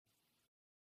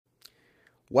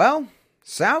Well,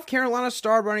 South Carolina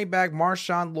star running back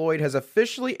Marshawn Lloyd has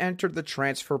officially entered the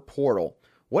transfer portal.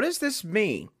 What does this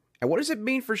mean? And what does it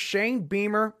mean for Shane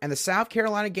Beamer and the South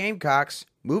Carolina Gamecocks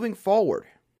moving forward?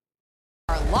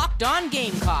 Our Locked On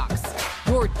Gamecocks,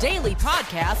 your daily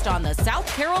podcast on the South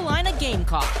Carolina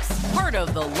Gamecocks, part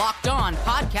of the Locked On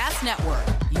Podcast Network,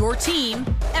 your team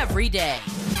every day.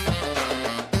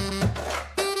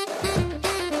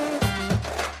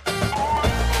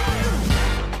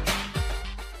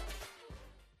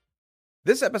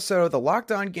 This episode of the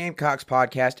Locked On Gamecocks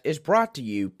podcast is brought to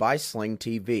you by Sling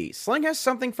TV. Sling has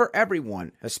something for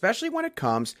everyone, especially when it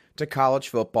comes to college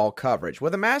football coverage.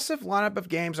 With a massive lineup of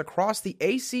games across the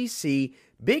ACC,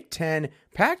 Big Ten,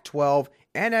 Pac-12,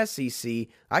 and SEC,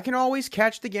 I can always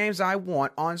catch the games I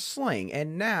want on Sling,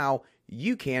 and now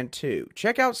you can too.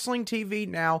 Check out Sling TV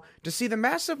now to see the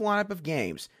massive lineup of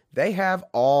games they have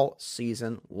all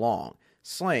season long.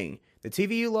 Sling, the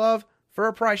TV you love for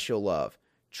a price you'll love.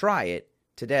 Try it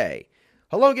today.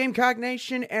 Hello, Gamecock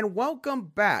Nation, and welcome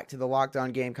back to the Locked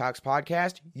On Gamecocks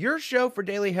podcast, your show for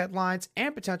daily headlines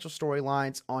and potential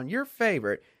storylines on your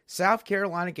favorite South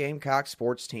Carolina Gamecock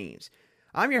sports teams.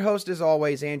 I'm your host, as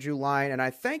always, Andrew Lyon, and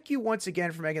I thank you once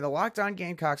again for making the Locked On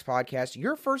Gamecocks podcast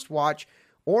your first watch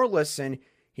or listen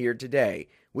here today.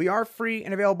 We are free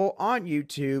and available on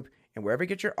YouTube and wherever you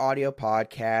get your audio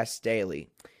podcasts daily.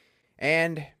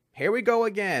 And here we go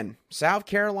again. South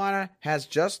Carolina has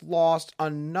just lost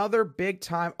another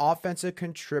big-time offensive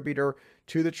contributor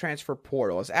to the transfer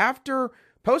portal. As after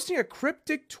posting a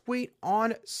cryptic tweet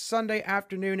on Sunday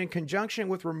afternoon in conjunction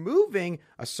with removing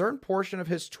a certain portion of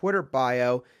his Twitter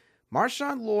bio,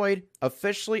 Marshawn Lloyd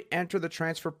officially entered the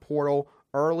transfer portal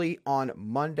early on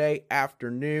Monday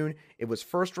afternoon. It was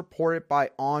first reported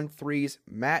by On3's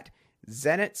Matt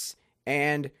Zenitz,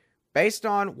 and based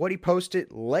on what he posted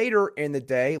later in the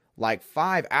day, like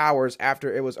 5 hours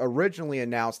after it was originally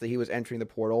announced that he was entering the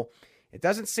portal, it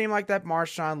doesn't seem like that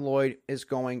Marshawn Lloyd is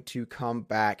going to come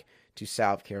back to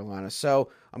South Carolina.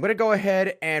 So I'm going to go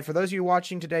ahead, and for those of you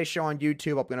watching today's show on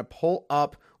YouTube, I'm going to pull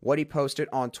up what he posted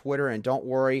on Twitter, and don't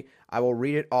worry, I will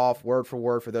read it off word for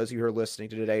word for those of you who are listening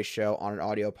to today's show on an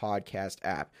audio podcast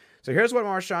app. So here's what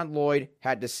Marshawn Lloyd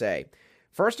had to say.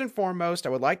 First and foremost, I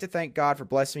would like to thank God for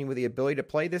blessing me with the ability to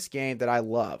play this game that I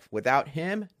love. Without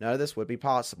Him, none of this would be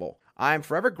possible. I am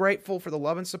forever grateful for the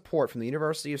love and support from the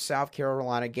University of South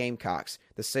Carolina Gamecocks,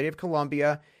 the City of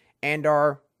Columbia, and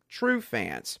our true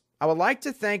fans. I would like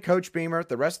to thank Coach Beamer,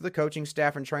 the rest of the coaching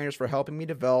staff and trainers for helping me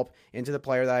develop into the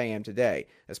player that I am today.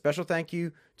 A special thank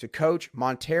you to Coach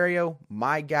Montario,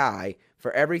 my guy,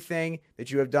 for everything that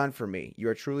you have done for me. You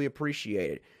are truly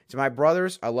appreciated. To my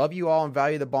brothers, I love you all and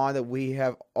value the bond that we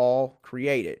have all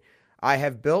created. I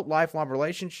have built lifelong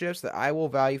relationships that I will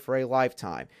value for a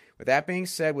lifetime. With that being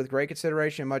said, with great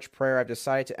consideration and much prayer, I've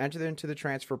decided to enter into the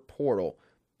transfer portal.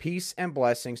 Peace and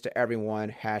blessings to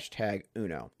everyone.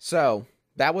 #Uno. So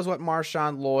that was what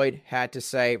Marshawn Lloyd had to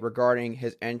say regarding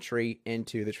his entry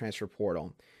into the transfer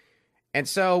portal. And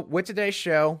so with today's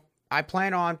show, I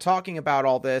plan on talking about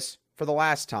all this for the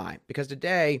last time, because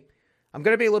today I'm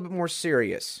going to be a little bit more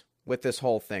serious with this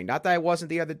whole thing. Not that I wasn't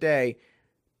the other day,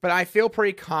 but I feel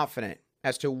pretty confident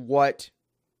as to what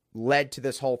led to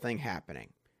this whole thing happening.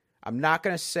 I'm not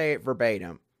going to say it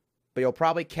verbatim, but you'll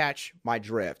probably catch my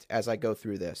drift as I go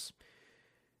through this.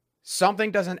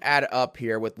 Something doesn't add up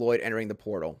here with Lloyd entering the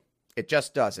portal. It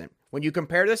just doesn't. When you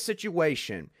compare this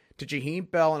situation to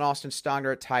Jaheim Bell and Austin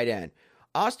Stogner at tight end,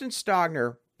 Austin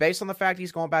Stogner, based on the fact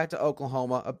he's going back to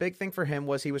Oklahoma, a big thing for him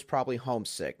was he was probably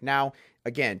homesick. Now,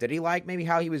 again, did he like maybe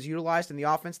how he was utilized in the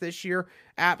offense this year?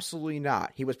 Absolutely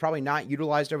not. He was probably not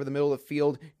utilized over the middle of the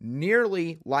field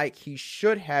nearly like he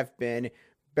should have been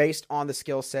based on the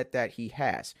skill set that he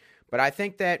has. But I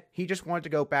think that he just wanted to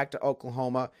go back to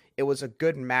Oklahoma. It was a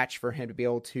good match for him to be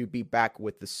able to be back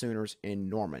with the Sooners in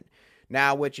Norman.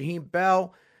 Now, with Jaheim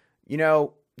Bell,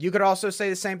 you could also say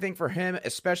the same thing for him,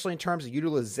 especially in terms of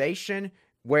utilization,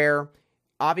 where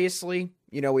obviously,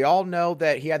 we all know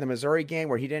that he had the Missouri game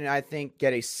where he didn't, I think,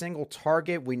 get a single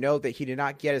target. We know that he did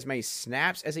not get as many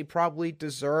snaps as he probably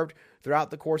deserved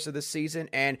throughout the course of the season,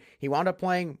 and he wound up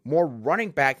playing more running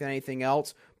back than anything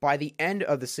else by the end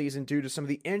of the season due to some of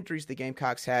the injuries the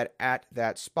Gamecocks had at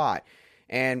that spot.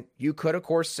 And you could, of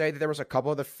course, say that there was a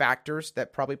couple of the factors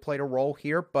that probably played a role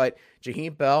here, but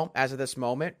Jaheim Bell, as of this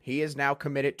moment, he is now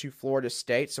committed to Florida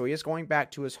State, so he is going back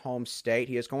to his home state.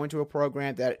 He is going to a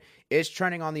program that is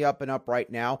trending on the up and up right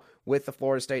now with the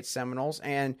Florida State Seminoles,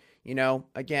 and,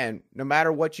 again, no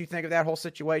matter what you think of that whole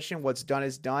situation, what's done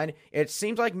is done. It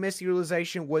seems like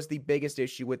misutilization was the biggest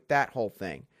issue with that whole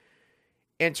thing.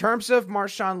 In terms of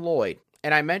Marshawn Lloyd,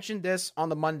 and I mentioned this on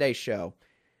the Monday show,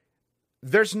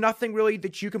 there's nothing really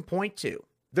that you can point to.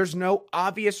 There's no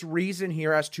obvious reason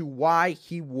here as to why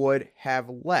he would have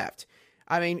left.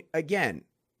 I mean, again,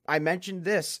 I mentioned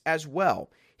this as well.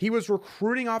 He was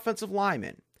recruiting offensive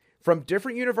linemen from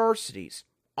different universities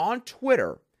on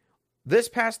Twitter this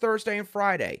past Thursday and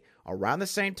Friday, around the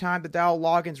same time the Dowell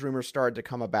Loggins rumors started to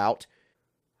come about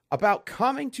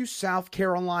coming to South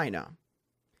Carolina.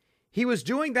 He was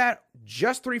doing that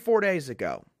just 3-4 days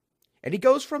ago. And he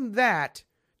goes from that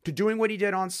to doing what he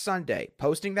did on Sunday,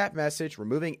 posting that message,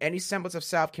 removing any semblance of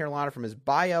South Carolina from his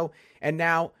bio, and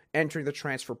now entering the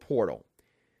transfer portal.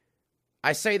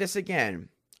 I say this again.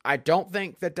 I don't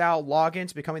think that Dowell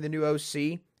Loggins becoming the new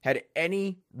OC had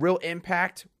any real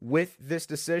impact with this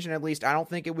decision. At least I don't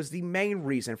think it was the main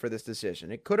reason for this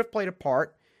decision. It could have played a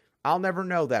part. I'll never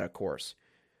know that, of course.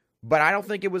 But I don't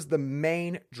think it was the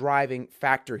main driving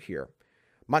factor here.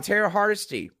 Montero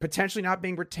Hardesty potentially not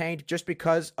being retained just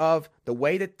because of the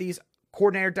way that these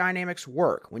coordinator dynamics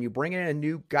work when you bring in a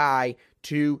new guy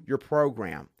to your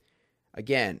program.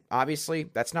 Again, obviously,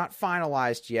 that's not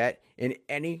finalized yet in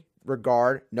any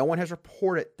regard. No one has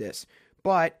reported this.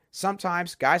 But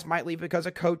sometimes guys might leave because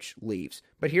a coach leaves.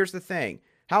 But here's the thing.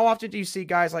 How often do you see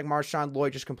guys like Marshawn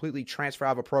Lloyd just completely transfer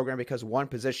out of a program because one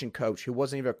position coach who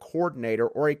wasn't even a coordinator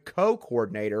or a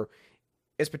co-coordinator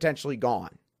is potentially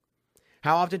gone?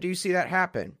 How often do you see that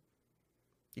happen?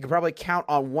 You can probably count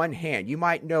on one hand. You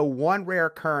might know one rare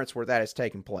occurrence where that has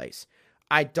taken place.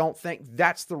 I don't think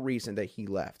that's the reason that he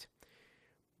left.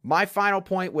 My final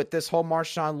point with this whole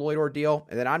Marshawn Lloyd ordeal,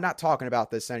 and then I'm not talking about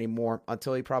this anymore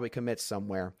until he probably commits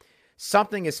somewhere.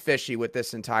 Something is fishy with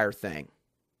this entire thing.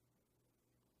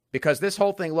 Because this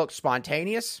whole thing looked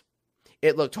spontaneous.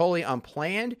 It looked totally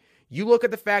unplanned. You look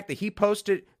at the fact that he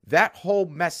posted that whole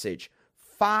message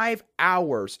 5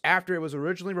 hours after it was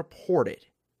originally reported.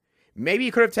 Maybe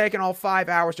he could have taken all 5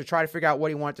 hours to try to figure out what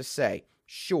he wanted to say.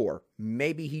 Sure,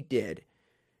 maybe he did.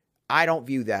 I don't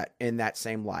view that in that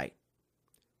same light.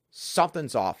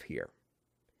 Something's off here.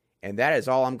 And that is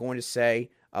all I'm going to say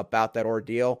about that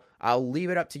ordeal. I'll leave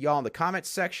it up to y'all in the comments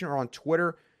section or on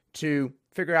Twitter to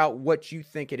figure out what you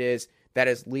think it is that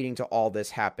is leading to all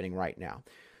this happening right now.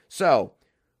 So,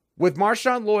 with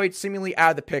Marshawn Lloyd seemingly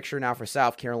out of the picture now for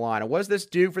South Carolina, what does this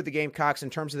do for the Gamecocks in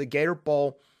terms of the Gator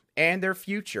Bowl and their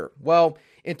future? Well,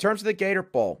 in terms of the Gator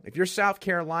Bowl, if you're South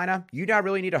Carolina, you now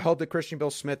really need to hope that Christian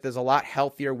Bill Smith is a lot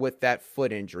healthier with that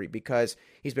foot injury because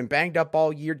he's been banged up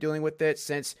all year dealing with it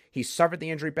since he suffered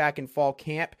the injury back in fall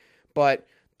camp. But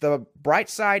the bright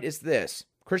side is this.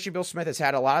 Christian Bill Smith has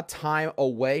had a lot of time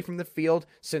away from the field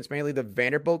since mainly the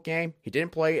Vanderbilt game. He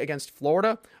didn't play against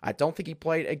Florida. I don't think he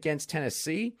played against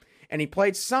Tennessee. And he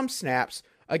played some snaps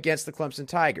against the Clemson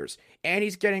Tigers. And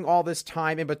he's getting all this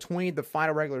time in between the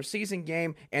final regular season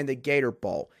game and the Gator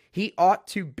Bowl. He ought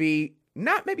to be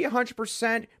not maybe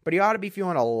 100%, but he ought to be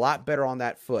feeling a lot better on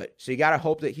that foot. So you got to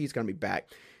hope that he's going to be back.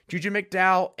 Juju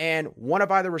McDowell and one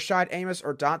of either Rashad Amos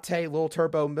or Dante Little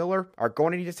Turbo Miller are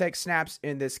going to need to take snaps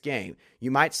in this game. You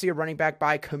might see a running back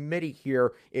by committee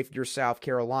here if you're South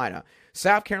Carolina.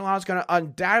 South Carolina is going to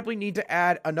undoubtedly need to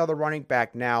add another running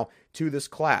back now to this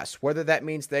class, whether that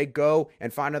means they go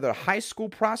and find another high school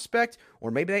prospect or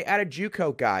maybe they add a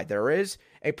JUCO guy. There is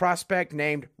a prospect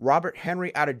named Robert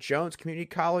Henry out of Jones Community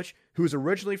College who is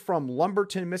originally from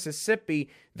Lumberton, Mississippi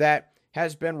that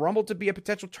has been rumbled to be a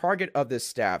potential target of this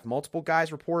staff. Multiple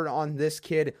guys reported on this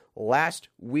kid last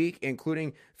week,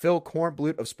 including Phil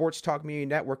Kornblut of Sports Talk Media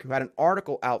Network, who had an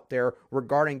article out there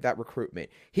regarding that recruitment.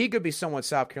 He could be someone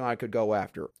South Carolina could go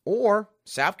after. Or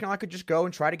South Carolina could just go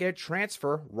and try to get a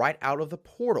transfer right out of the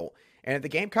portal. And if the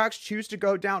Gamecocks choose to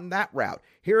go down that route,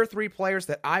 here are 3 players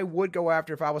that I would go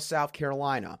after if I was South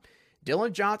Carolina.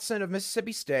 Dylan Johnson of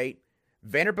Mississippi State,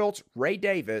 Vanderbilt's Ray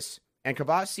Davis, and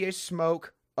Kavosiey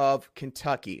Smoke of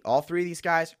Kentucky. All 3 of these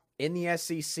guys in the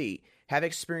SEC have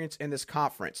experience in this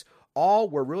conference. All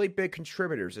were really big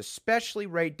contributors, especially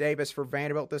Ray Davis for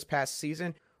Vanderbilt this past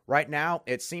season. Right now,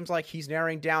 it seems like he's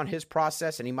narrowing down his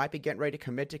process and he might be getting ready to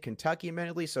commit to Kentucky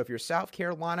immediately. So if you're South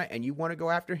Carolina and you want to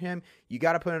go after him, you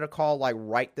got to put in a call like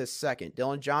right this second.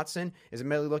 Dylan Johnson is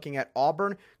immediately looking at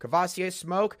Auburn. Kavosiey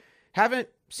Smoke, haven't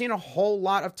seen a whole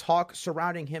lot of talk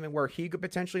surrounding him and where he could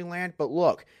potentially land. But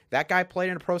look, that guy played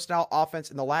in a pro-style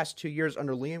offense in the last 2 years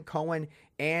under Liam Cohen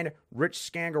and Rich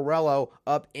Scangarello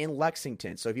up in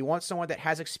Lexington. So if you want someone that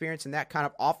has experience in that kind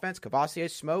of offense, Kavosiey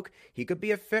Smoke, he could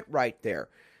be a fit right there.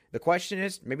 The question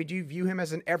is, maybe do you view him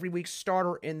as an every week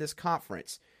starter in this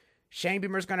conference? Shane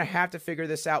Beamer's going to have to figure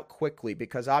this out quickly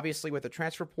because obviously with the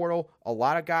transfer portal, a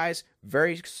lot of guys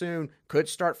very soon could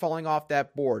start falling off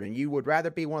that board. And you would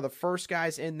rather be one of the first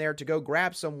guys in there to go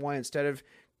grab someone instead of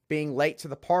being late to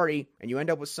the party, and you end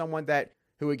up with someone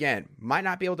who again might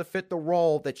not be able to fit the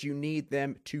role that you need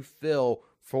them to fill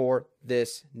for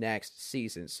this next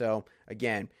season. So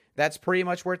again, that's pretty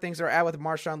much where things are at with the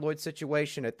Marshawn Lloyd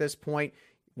situation at this point.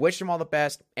 Wish him all the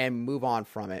best and move on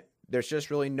from it. There's just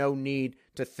really no need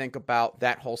to think about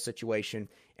that whole situation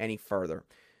any further.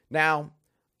 Now,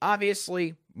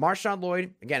 obviously, Marshawn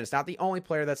Lloyd, again, is not the only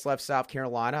player that's left South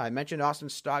Carolina. I mentioned Austin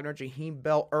Stogner, Jaheim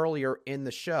Bell earlier in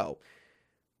the show.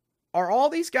 Are all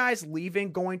these guys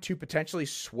leaving going to potentially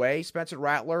sway Spencer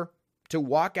Rattler to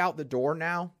walk out the door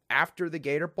now after the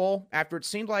Gator Bowl, after it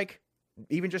seemed like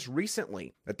even just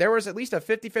recently that there was at least a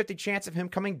 50-50 chance of him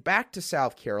coming back to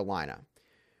South Carolina?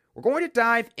 We're going to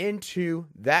dive into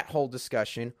that whole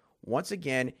discussion once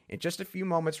again in just a few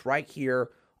moments right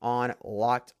here on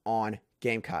Locked On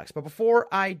Gamecocks. But before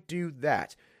I do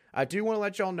that, I do want to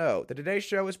let y'all know that today's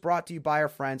show is brought to you by our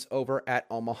friends over at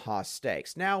Omaha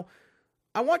Steaks. Now,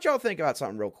 I want y'all to think about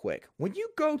something real quick. When you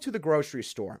go to the grocery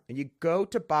store and you go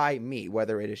to buy meat,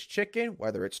 whether it is chicken,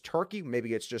 whether it's turkey,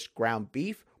 maybe it's just ground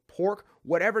beef, pork,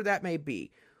 whatever that may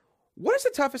be, what is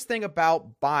the toughest thing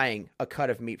about buying a cut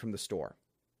of meat from the store?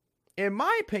 In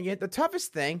my opinion, the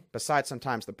toughest thing, besides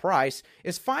sometimes the price,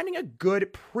 is finding a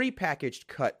good prepackaged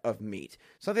cut of meat.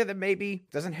 Something that maybe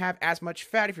doesn't have as much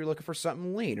fat if you're looking for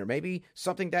something lean, or maybe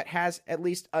something that has at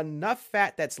least enough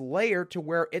fat that's layered to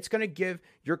where it's going to give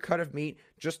your cut of meat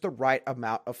just the right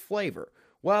amount of flavor.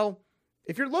 Well,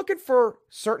 if you're looking for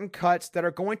certain cuts that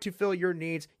are going to fill your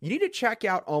needs, you need to check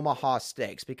out Omaha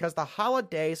Steaks because the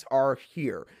holidays are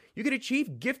here. You can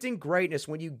achieve gifting greatness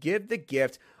when you give the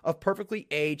gift of perfectly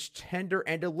aged, tender,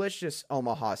 and delicious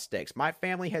Omaha Steaks. My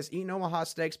family has eaten Omaha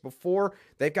Steaks before.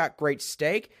 They've got great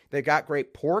steak. They've got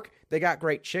great pork. They got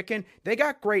great chicken. They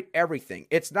got great everything.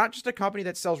 It's not just a company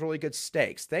that sells really good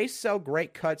steaks. They sell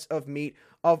great cuts of meat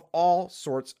of all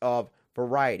sorts of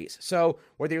varieties. So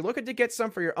whether you're looking to get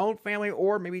some for your own family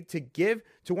or maybe to give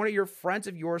to one of your friends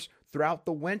of yours throughout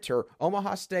the winter,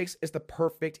 Omaha Steaks is the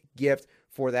perfect gift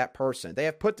for that person. They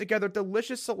have put together a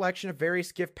delicious selection of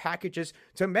various gift packages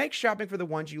to make shopping for the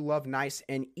ones you love nice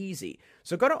and easy.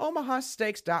 So go to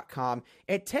omahasteaks.com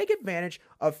and take advantage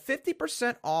of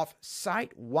 50% off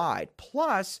site-wide.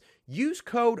 Plus, use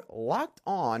code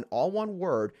LOCKEDON, all one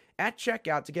word, at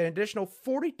checkout to get an additional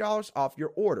 $40 off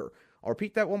your order. I'll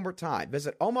repeat that one more time.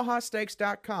 Visit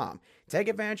omahasteaks.com. Take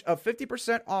advantage of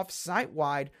 50% off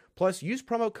site-wide, plus use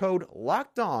promo code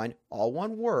LOCKEDON, all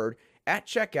one word, at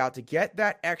checkout to get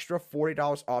that extra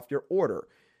 $40 off your order.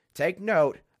 Take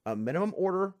note, a minimum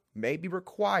order may be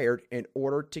required in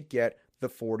order to get the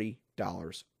 $40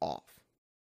 off.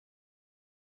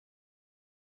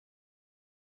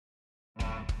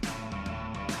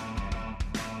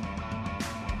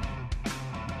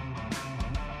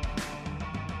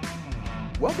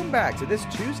 Welcome back to this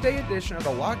Tuesday edition of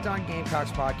the Locked On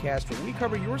Gamecocks podcast, where we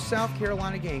cover your South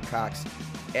Carolina Gamecocks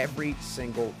every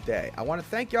single day. I want to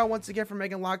thank y'all once again for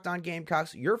making Locked On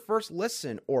Gamecocks your first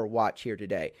listen or watch here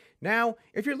today. Now,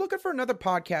 if you're looking for another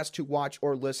podcast to watch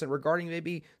or listen regarding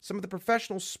maybe some of the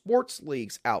professional sports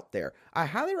leagues out there, I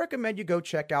highly recommend you go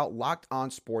check out Locked On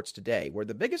Sports Today, where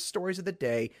the biggest stories of the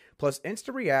day, plus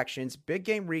instant reactions, big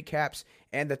game recaps,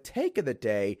 and the take of the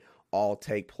day all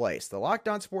take place. The Locked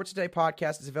On Sports Today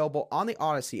podcast is available on the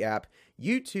Odyssey app,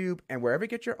 YouTube, and wherever you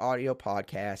get your audio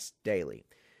podcasts daily.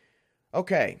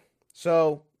 Okay,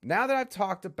 so now that I've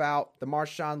talked about the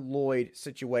Marshawn Lloyd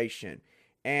situation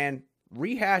and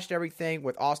rehashed everything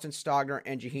with Austin Stogner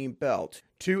and Jaheim Bell,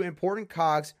 two important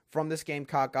cogs from this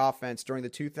Gamecock offense during the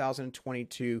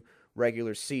 2022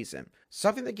 regular season,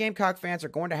 something that Gamecock fans are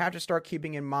going to have to start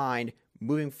keeping in mind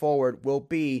moving forward will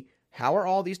be, how are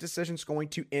all these decisions going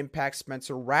to impact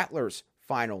Spencer Rattler's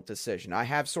final decision? I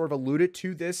have sort of alluded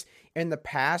to this in the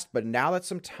past, but now that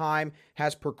some time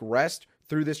has progressed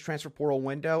through this transfer portal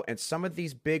window and some of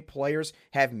these big players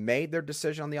have made their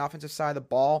decision on the offensive side of the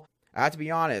ball, I have to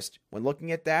be honest, when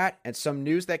looking at that and some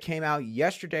news that came out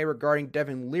yesterday regarding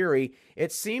Devin Leary,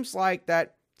 it seems like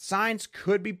that signs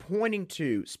could be pointing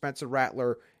to Spencer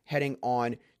Rattler heading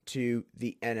on to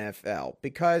the NFL.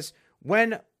 Because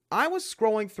when I was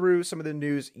scrolling through some of the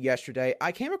news yesterday,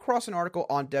 I came across an article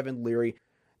on Devin Leary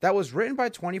that was written by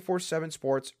 24/7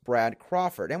 Sports' Brad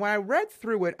Crawford. And when I read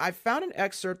through it, I found an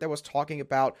excerpt that was talking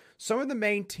about some of the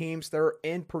main teams that are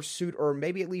in pursuit or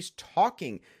maybe at least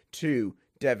talking to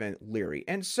Devin Leary.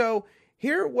 And so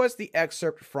here was the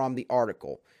excerpt from the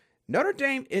article. Notre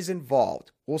Dame is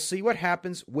involved. We'll see what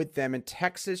happens with them and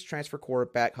Texas transfer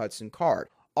quarterback Hudson Card.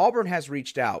 Auburn has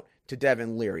reached out to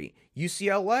Devin Leary.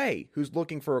 UCLA, who's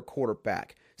looking for a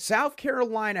quarterback. South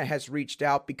Carolina has reached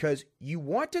out because you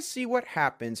want to see what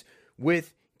happens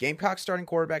with Gamecocks starting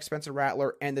quarterback Spencer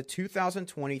Rattler, and the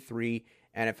 2023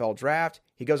 NFL Draft.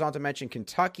 He goes on to mention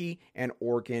Kentucky and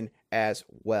Oregon as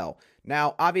well.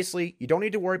 Now, obviously, you don't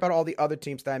need to worry about all the other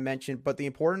teams that I mentioned, but the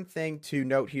important thing to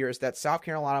note here is that South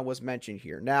Carolina was mentioned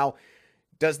here. Now,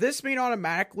 does this mean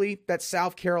automatically that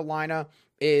South Carolina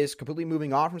is completely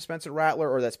moving on from Spencer Rattler,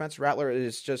 or that Spencer Rattler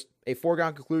is just a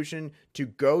foregone conclusion to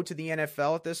go to the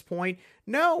NFL at this point?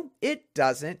 No, it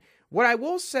doesn't. What I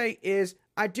will say is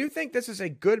I do think this is a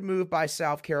good move by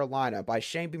South Carolina, by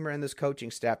Shane Beamer and this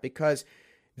coaching staff, because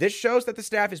this shows that the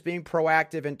staff is being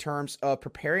proactive in terms of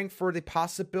preparing for the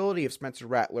possibility of Spencer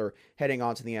Rattler heading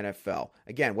on to the NFL.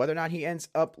 Again, whether or not he ends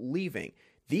up leaving.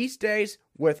 These days,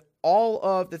 with all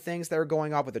of the things that are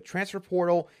going on with the transfer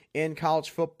portal in college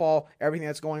football, everything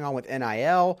that's going on with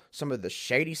NIL, some of the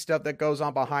shady stuff that goes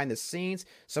on behind the scenes,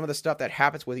 some of the stuff that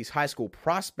happens with these high school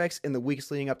prospects in the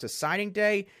weeks leading up to signing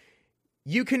day,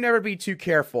 you can never be too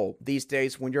careful these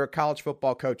days when you're a college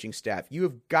football coaching staff. You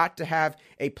have got to have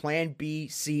a plan B,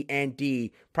 C, and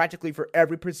D practically for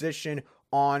every position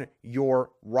on your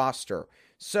roster.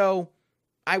 So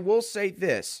I will say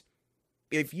this.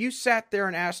 If you sat there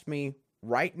and asked me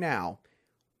right now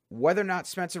whether or not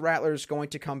Spencer Rattler is going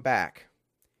to come back,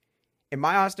 in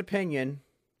my honest opinion,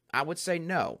 I would say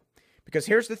no. Because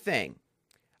here's the thing.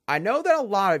 I know that a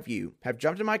lot of you have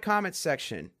jumped in my comments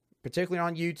section, particularly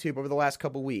on YouTube over the last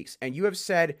couple weeks, and you have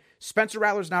said, Spencer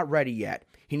Rattler's not ready yet.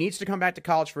 He needs to come back to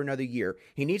college for another year.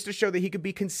 He needs to show that he could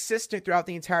be consistent throughout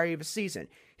the entirety of a season.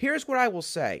 Here's what I will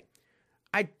say.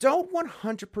 I don't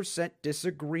 100%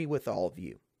 disagree with all of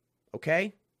you.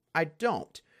 Okay? I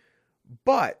don't.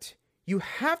 But you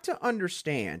have to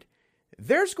understand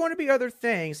there's going to be other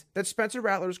things that Spencer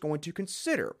Rattler is going to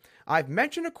consider. I've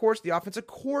mentioned, of course, the offensive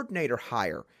coordinator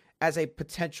hire as a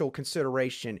potential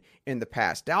consideration in the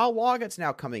past. Dowell Loggains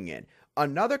now coming in.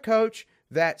 Another coach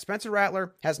that Spencer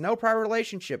Rattler has no prior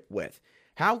relationship with.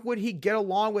 How would he get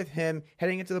along with him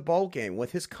heading into the bowl game,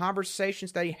 with his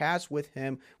conversations that he has with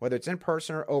him, whether it's in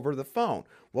person or over the phone?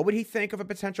 What would he think of a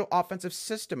potential offensive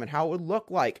system and how it would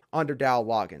look like under Dowell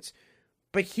Loggains?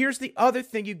 But here's the other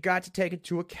thing you've got to take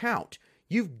into account.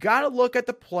 You've got to look at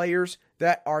the players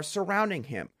that are surrounding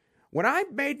him. When I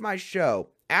made my show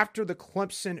after the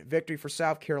Clemson victory for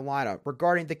South Carolina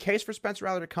regarding the case for Spencer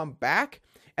Rattler to come back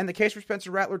and the case for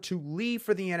Spencer Rattler to leave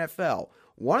for the NFL,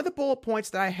 one of the bullet points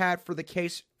that I had for the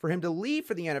case for him to leave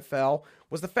for the NFL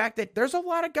was the fact that there's a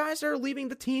lot of guys that are leaving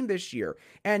the team this year.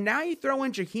 And now you throw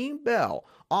in Jaheim Bell,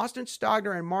 Austin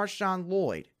Stogner, and Marshawn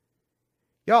Lloyd.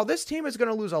 Y'all, this team is going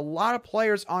to lose a lot of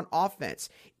players on offense.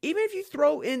 Even if you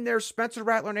throw in there Spencer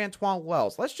Rattler and Antoine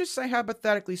Wells, let's just say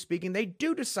hypothetically speaking, they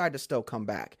do decide to still come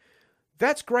back.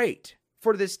 That's great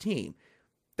for this team.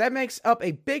 That makes up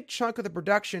a big chunk of the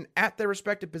production at their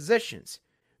respective positions.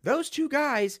 Those two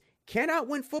guys cannot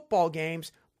win football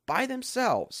games by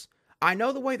themselves. I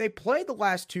know the way they played the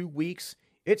last 2 weeks,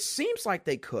 it seems like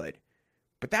they could,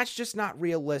 but that's just not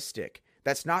realistic.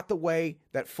 That's not the way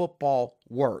that football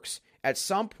works. At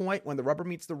some point, when the rubber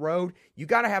meets the road, you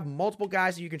got to have multiple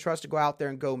guys that you can trust to go out there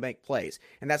and go make plays.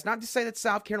 And that's not to say that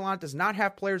South Carolina does not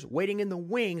have players waiting in the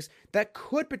wings that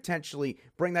could potentially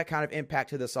bring that kind of impact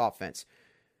to this offense.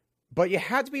 But you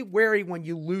have to be wary when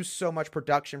you lose so much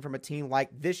production from a team like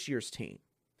this year's team.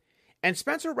 And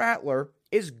Spencer Rattler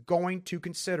is going to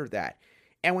consider that.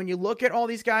 And when you look at all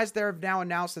these guys that have now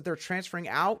announced that they're transferring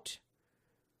out,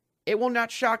 it will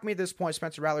not shock me at this point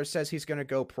Spencer Rattler says he's going to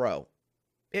go pro.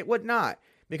 It would not,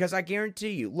 because I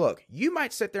guarantee you, look, you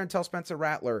might sit there and tell Spencer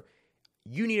Rattler,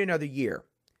 you need another year.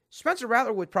 Spencer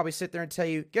Rattler would probably sit there and tell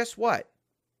you, guess what?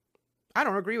 I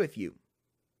don't agree with you.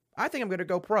 I think I'm going to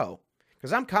go pro,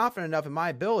 because I'm confident enough in my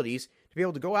abilities to be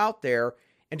able to go out there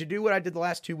and to do what I did the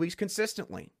last 2 weeks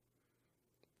consistently.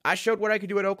 I showed what I could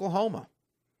do at Oklahoma,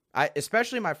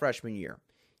 especially my freshman year.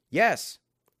 Yes,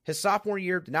 his sophomore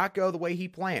year did not go the way he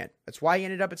planned. That's why he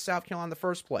ended up at South Carolina in the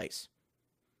first place.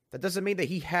 That doesn't mean that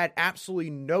he had absolutely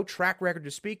no track record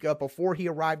to speak of before he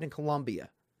arrived in Columbia.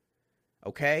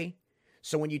 Okay?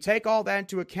 So when you take all that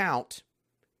into account,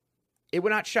 it would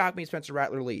not shock me if Spencer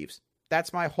Rattler leaves.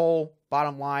 That's my whole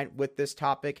bottom line with this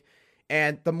topic.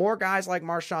 And the more guys like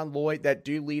Marshawn Lloyd that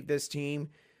do leave this team,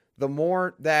 the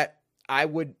more that I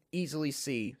would easily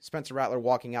see Spencer Rattler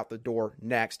walking out the door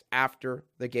next after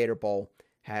the Gator Bowl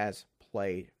has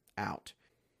played out.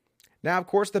 Now, of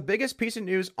course, the biggest piece of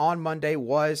news on Monday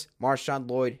was Marshawn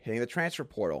Lloyd hitting the transfer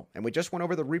portal. And we just went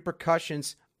over the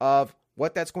repercussions of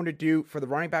what that's going to do for the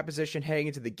running back position heading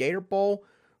into the Gator Bowl.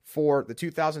 for the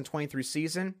 2023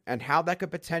 season and how that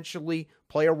could potentially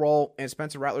play a role in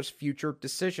Spencer Rattler's future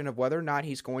decision of whether or not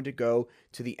he's going to go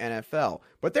to the NFL.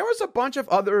 But there was a bunch of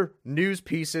other news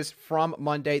pieces from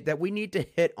Monday that we need to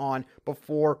hit on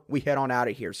before we head on out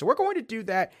of here. So we're going to do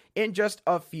that in just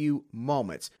a few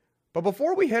moments. But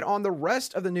before we hit on the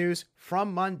rest of the news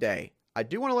from Monday, I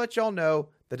do want to let y'all know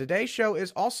that today's show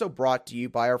is also brought to you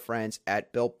by our friends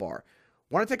at Built Bar.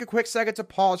 Want to take a quick second to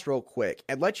pause real quick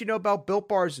and let you know about Built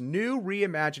Bar's new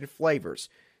reimagined flavors.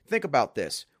 Think about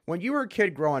this. When you were a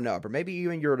kid growing up, or maybe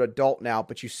even you're an adult now,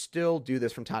 but you still do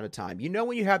this from time to time, you know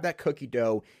when you have that cookie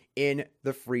dough in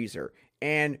the freezer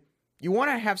and you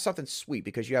want to have something sweet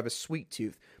because you have a sweet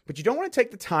tooth, but you don't want to take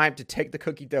the time to take the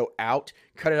cookie dough out,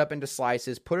 cut it up into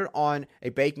slices, put it on a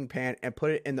baking pan, and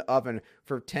put it in the oven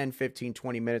for 10, 15,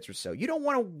 20 minutes or so. You don't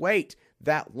want to wait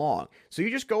that long. So you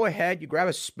just go ahead, you grab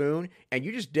a spoon, and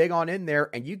you just dig on in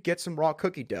there, and you get some raw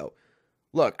cookie dough.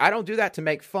 Look, I don't do that to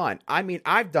make fun. I mean,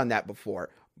 I've done that before.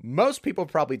 Most people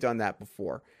have probably done that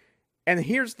before. And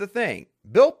here's the thing.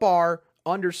 Built Bar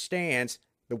understands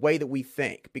the way that we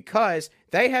think because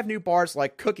they have new bars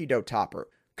like Cookie Dough Topper,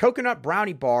 Coconut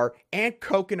Brownie Bar, and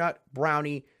Coconut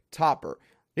Brownie Topper.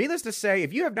 Needless to say,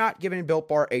 if you have not given Built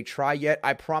Bar a try yet,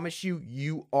 I promise you,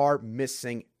 you are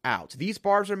missing out. These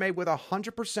bars are made with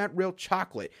 100% real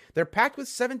chocolate. They're packed with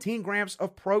 17 grams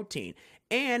of protein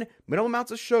and minimal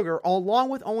amounts of sugar, along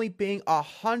with only being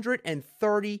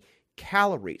 130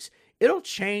 calories. It'll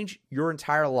change your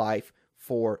entire life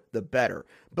for the better.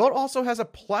 Built also has a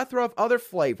plethora of other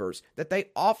flavors that they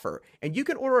offer, and you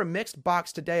can order a mixed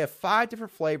box today of 5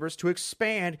 different flavors to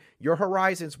expand your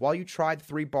horizons while you try the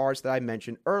 3 bars that I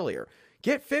mentioned earlier.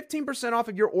 Get 15% off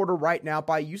of your order right now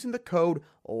by using the code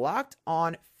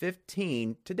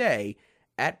LOCKEDON15 today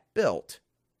at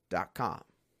Built.com.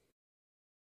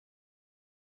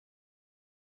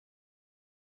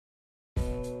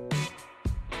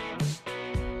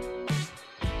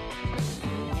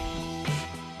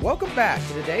 Welcome back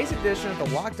to today's edition of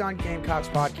the Locked On Gamecocks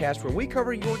podcast, where we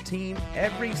cover your team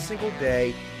every single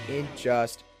day in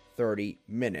just 30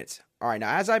 minutes. All right,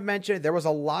 now, as I mentioned, there was a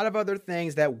lot of other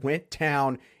things that went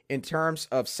down in terms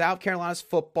of South Carolina's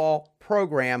football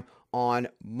program on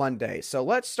Monday. So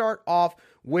let's start off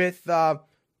with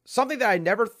something that I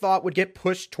never thought would get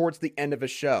pushed towards the end of a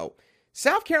show.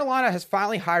 South Carolina has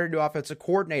finally hired a new offensive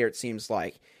coordinator, it seems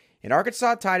like. And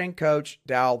Arkansas tight end coach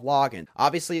Dowell Loggins.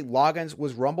 Obviously, Loggins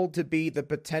was rumbled to be the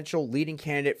potential leading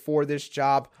candidate for this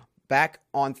job back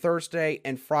on Thursday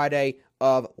and Friday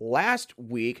of last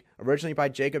week, originally by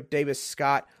Jacob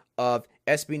Davis-Scott of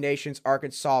SB Nation's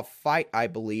Arkansas Fight, I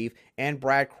believe, and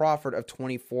Brad Crawford of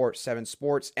 24/7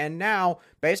 Sports. And now,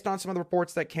 based on some of the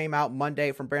reports that came out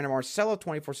Monday from Brandon Marcello,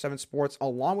 24/7 Sports,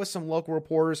 along with some local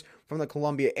reporters from the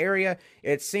Columbia area,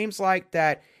 it seems like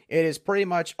that it is pretty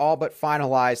much all but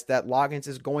finalized that Loggins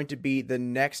is going to be the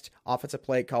next offensive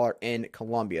play caller in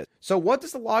Columbia. So what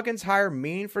does the Loggins hire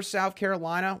mean for South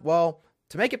Carolina? Well,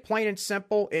 to make it plain and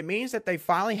simple, it means that they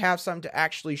finally have something to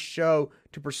actually show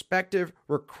to prospective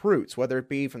recruits, whether it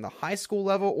be from the high school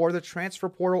level or the transfer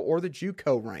portal or the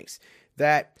JUCO ranks,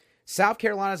 that South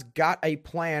Carolina's got a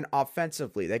plan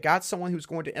offensively. They got someone who's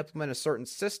going to implement a certain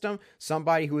system,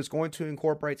 somebody who is going to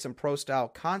incorporate some pro-style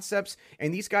concepts,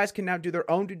 and these guys can now do their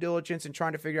own due diligence in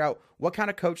trying to figure out what kind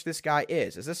of coach this guy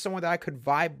is. Is this someone that I could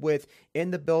vibe with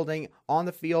in the building, on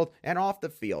the field, and off the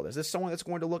field? Is this someone that's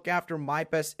going to look after my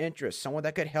best interests, someone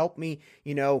that could help me,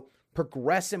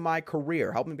 progress in my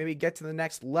career, help me maybe get to the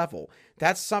next level?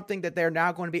 That's something that they're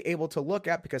now going to be able to look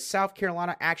at because South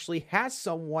Carolina actually has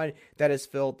someone that has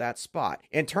filled that spot.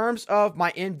 In terms of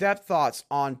my in-depth thoughts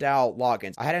on Dowell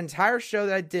Loggins, I had an entire show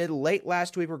that I did late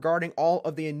last week regarding all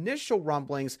of the initial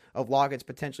rumblings of Loggins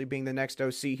potentially being the next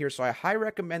OC here, so I highly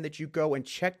recommend that you go and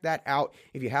check that out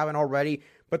if you haven't already.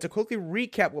 But to quickly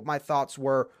recap what my thoughts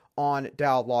were on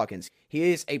Dowell Loggins,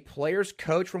 he is a player's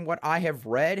coach from what I have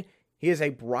read. He is a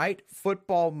bright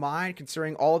football mind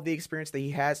considering all of the experience that he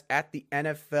has at the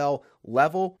NFL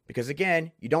level. Because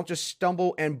again, you don't just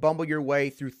stumble and bumble your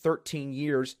way through 13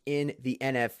 years in the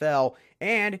NFL.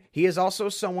 And he is also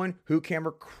someone who can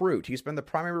recruit. He's been the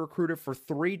primary recruiter for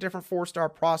 3 different 4-star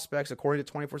prospects, according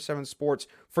to 24/7 Sports,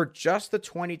 for just the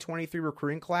 2023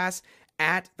 recruiting class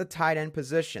at the tight end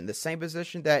position. The same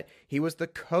position that he was the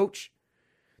coach,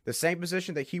 the same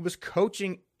position that he was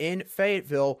coaching in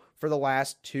Fayetteville for the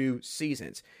last 2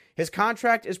 seasons. His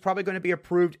contract is probably going to be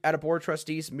approved at a board of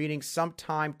trustees meeting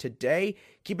sometime today.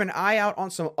 Keep an eye out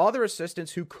on some other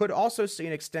assistants who could also see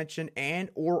an extension and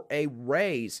or a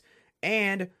raise.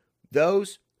 And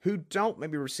those who don't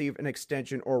maybe receive an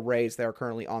extension or raise that are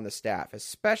currently on the staff,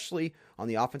 especially on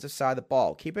the offensive side of the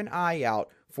ball. Keep an eye out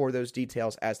for those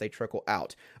details as they trickle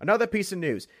out. Another piece of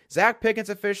news, Zacch Pickens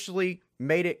officially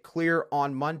made it clear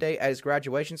on Monday at his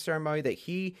graduation ceremony that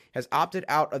he has opted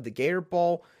out of the Gator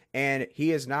Bowl and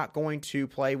he is not going to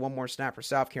play one more snap for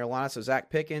South Carolina. So Zacch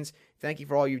Pickens, thank you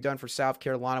for all you've done for South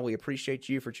Carolina. We appreciate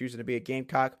you for choosing to be a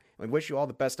Gamecock. We wish you all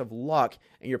the best of luck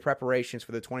in your preparations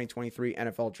for the 2023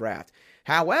 NFL Draft.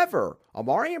 However,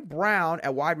 Amarian Brown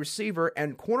at wide receiver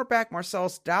and cornerback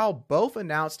Marcellus Dow both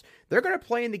announced they're going to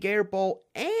play in the Gator Bowl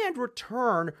and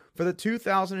return for the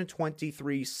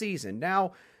 2023 season.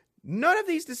 Now, none of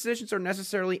these decisions are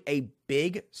necessarily a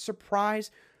big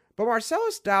surprise, but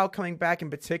Marcellus Dow coming back in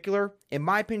particular, in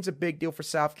my opinion, is a big deal for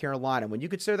South Carolina. When you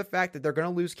consider the fact that they're going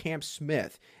to lose Cam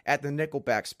Smith at the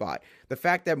nickelback spot, the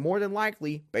fact that more than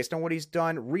likely, based on what he's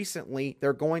done recently,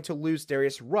 they're going to lose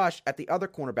Darius Rush at the other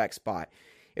cornerback spot.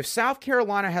 If South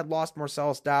Carolina had lost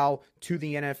Marcellus Dow to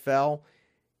the NFL,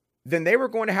 then they were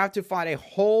going to have to find a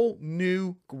whole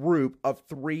new group of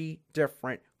 3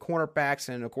 different cornerbacks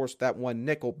and, of course, that one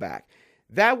nickelback.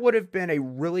 That would have been a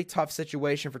really tough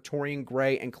situation for Torian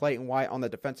Gray and Clayton White on the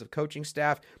defensive coaching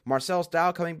staff. Marcellus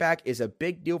Dow coming back is a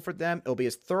big deal for them. It'll be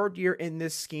his 3rd year in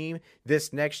this scheme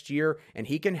this next year, and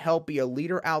he can help be a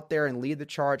leader out there and lead the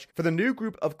charge for the new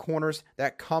group of corners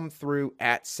that come through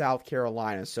at South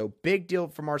Carolina. So big deal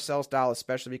for Marcellus Dow,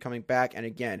 especially coming back. And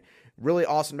again, really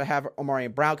awesome to have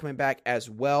Amarian Brown coming back as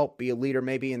well, be a leader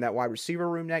maybe in that wide receiver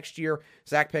room next year.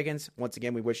 Zacch Pickens, once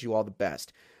again, we wish you all the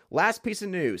best. Last piece of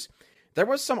news. There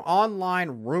was some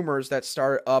online rumors that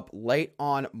started up late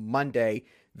on Monday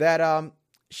that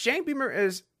Shane Beamer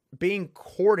is being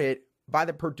courted by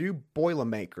the Purdue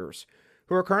Boilermakers,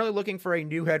 who are currently looking for a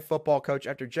new head football coach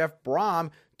after Jeff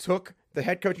Brom took the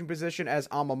head coaching position as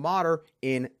alma mater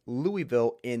in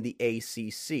Louisville in the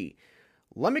ACC.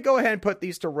 Let me go ahead and put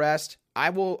these to rest. I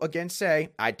will again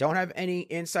say I don't have any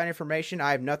inside information.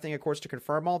 I have nothing, of course, to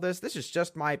confirm all this. This is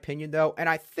just my opinion, though, and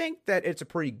I think that it's a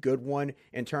pretty good one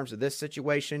in terms of this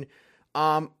situation.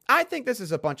 I think this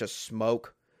is a bunch of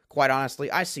smoke. Quite honestly,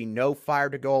 I see no fire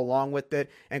to go along with it.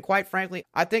 And quite frankly,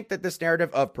 I think that this narrative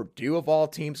of Purdue of all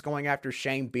teams going after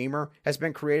Shane Beamer has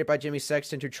been created by Jimmy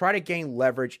Sexton to try to gain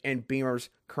leverage in Beamer's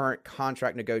current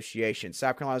contract negotiations.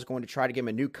 South Carolina is going to try to give him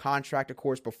a new contract, of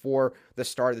course, before the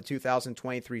start of the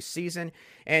 2023 season.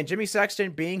 And Jimmy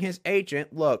Sexton being his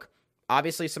agent, look,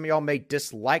 obviously, some of y'all may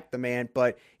dislike the man,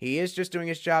 but he is just doing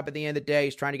his job at the end of the day.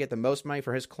 He's trying to get the most money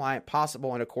for his client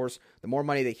possible. And, of course, the more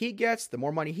money that he gets, the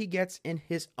more money he gets in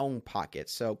his own pocket.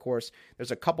 So, of course,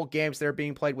 there's a couple games that are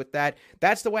being played with that.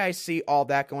 That's the way I see all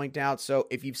that going down. So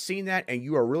if you've seen that and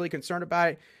you are really concerned about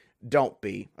it, don't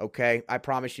be, okay? I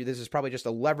promise you this is probably just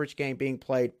a leverage game being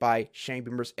played by Shane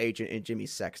Beamer's agent and Jimmy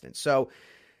Sexton. So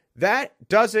that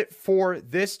does it for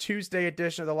this Tuesday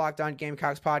edition of the Locked On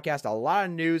Gamecocks podcast. A lot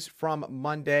of news from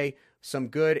Monday, some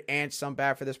good and some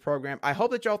bad for this program. I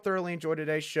hope that y'all thoroughly enjoyed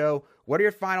today's show. What are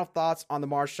your final thoughts on the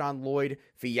Marshawn Lloyd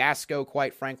fiasco,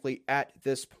 quite frankly, at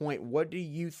this point? What do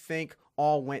you think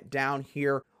all went down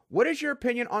here? What is your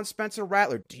opinion on Spencer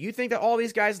Rattler? Do you think that all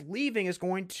these guys leaving is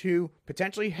going to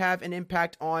potentially have an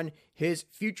impact on his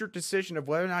future decision of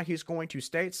whether or not he's going to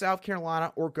stay at South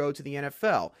Carolina or go to the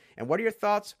NFL? And what are your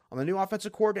thoughts on the new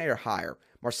offensive coordinator hire?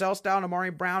 Marcellus Dow and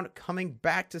Amarian Brown coming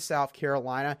back to South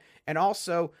Carolina, and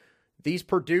also these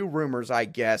Purdue rumors, I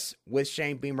guess, with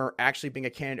Shane Beamer actually being a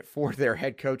candidate for their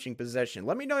head coaching position.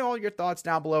 Let me know all your thoughts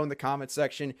down below in the comment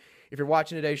section. If you're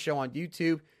watching today's show on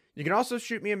YouTube, you can also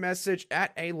shoot me a message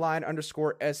at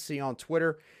 @aline_SC on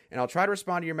Twitter, and I'll try to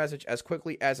respond to your message as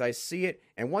quickly as I see it.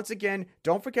 And once again,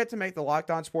 don't forget to make the Locked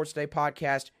On Sports Today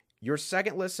podcast your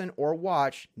second listen or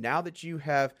watch now that you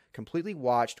have completely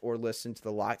watched or listened to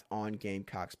the Locked On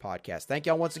Gamecocks podcast. Thank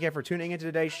y'all once again for tuning into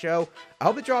today's show. I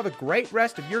hope that y'all have a great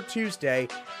rest of your Tuesday.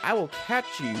 I will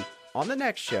catch you on the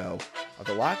next show of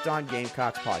the Locked On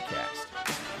Gamecocks podcast.